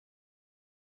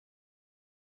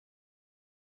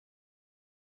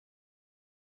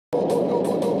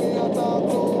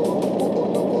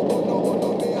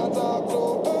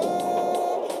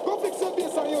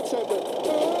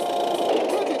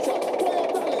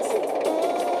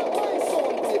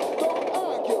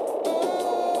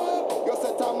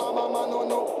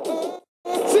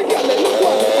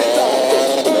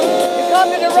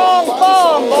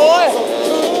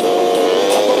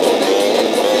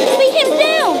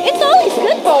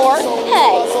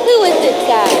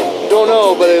Don't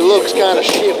know, but it looks kind of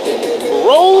shifty.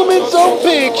 Roll him in some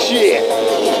pig shit.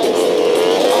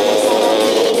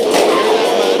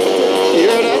 You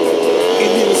heard that?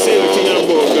 Indian sailor to your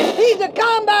boat. He's a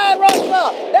combine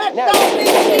rustler. That don't mean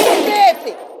he's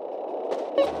nasty.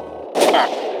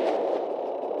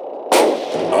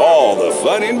 All the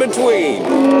fun in between.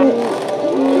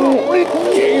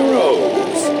 Gay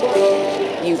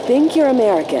Rose. You think you're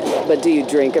American, but do you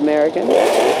drink American?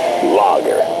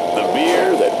 Lager. The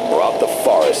beer that brought the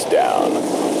forest down.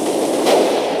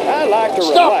 I like to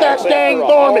Stop relax that dang after a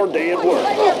hard varmint. day at work.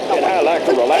 And I like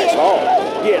to relax home.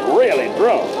 Get really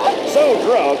drunk. So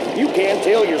drunk, you can't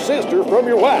tell your sister from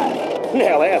your wife.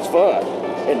 Now that's fun.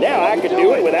 And now I can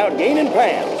do it without gaining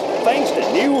pounds, thanks to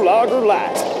new Lager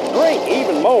Light. Drink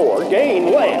even more,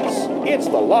 gain less. It's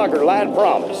the Lager Light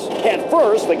promise. At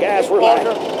first, the guys were like,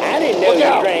 I didn't know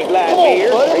you drank light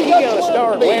beer. Are you going to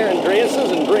start wearing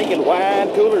dresses and drinking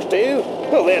wine coolers too?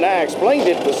 Well, then I explained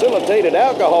it facilitated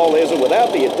alcoholism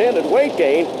without the attendant weight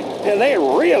gain, and they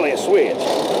really switched.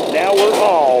 Now we're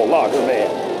all Lager men.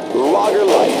 Lager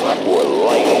Light. We're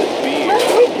light in the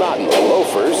beer, not in the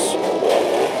loafers.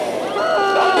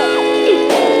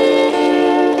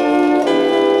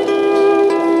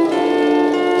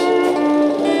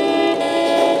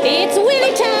 It's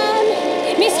Willie time!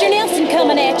 Mr. Nelson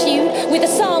coming at you with a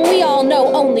song we all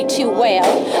know only too well.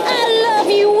 I love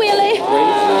you, Willie!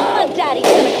 Oh, Daddy's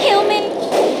gonna kill me!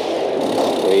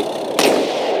 Wait.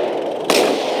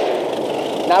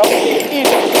 Now,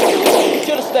 you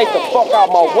should have stayed the fuck out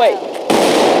of my way.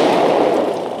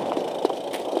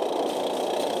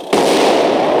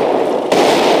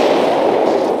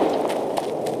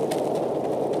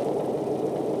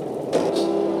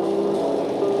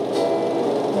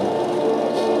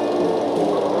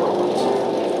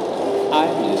 I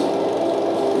knew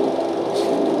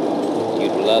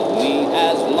you'd love me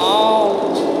as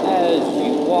long as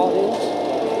you wanted,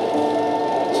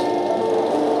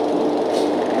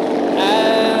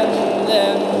 and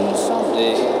then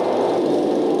someday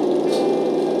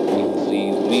you'd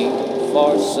leave me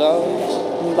for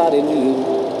somebody new.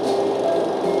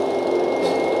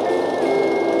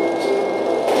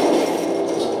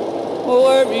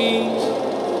 Worry,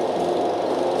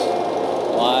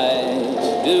 why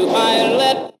do I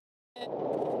let...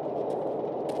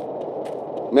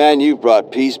 Man, you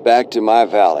brought peace back to my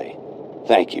valley.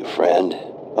 Thank you, friend.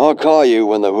 I'll call you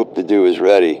when the whoop-de-doo is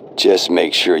ready. Just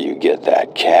make sure you get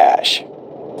that cash.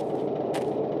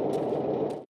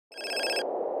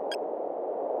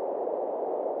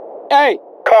 Hey,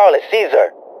 Carl, it's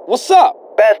Cesar. what's up?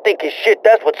 Bad stinking shit,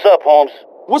 that's what's up, Holmes.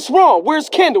 What's wrong? Where's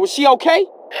Kendl? Is she okay?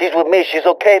 She's with me, she's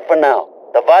okay for now.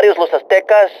 The Varios Los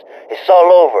Aztecas, it's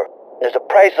all over. There's a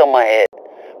price on my head.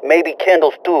 Maybe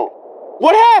Kendl's too.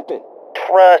 What happened?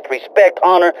 Trust, respect,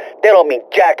 honor, they don't mean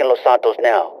jack in Los Santos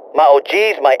now. My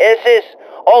OGs, my S's,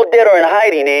 all dead or in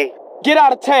hiding, eh? Get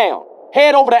out of town.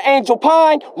 Head over to Angel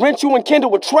Pine, rent you and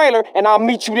Kendl a trailer, and I'll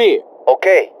meet you there.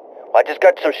 Okay, well, I just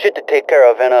got some shit to take care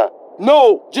of, and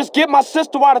No, just get my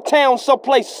sister out of town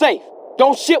someplace safe.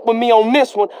 Don't shit with me on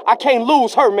this one. I can't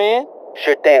lose her, man.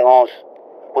 Sure thing, Holmes.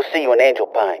 We'll see you in Angel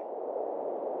Pine.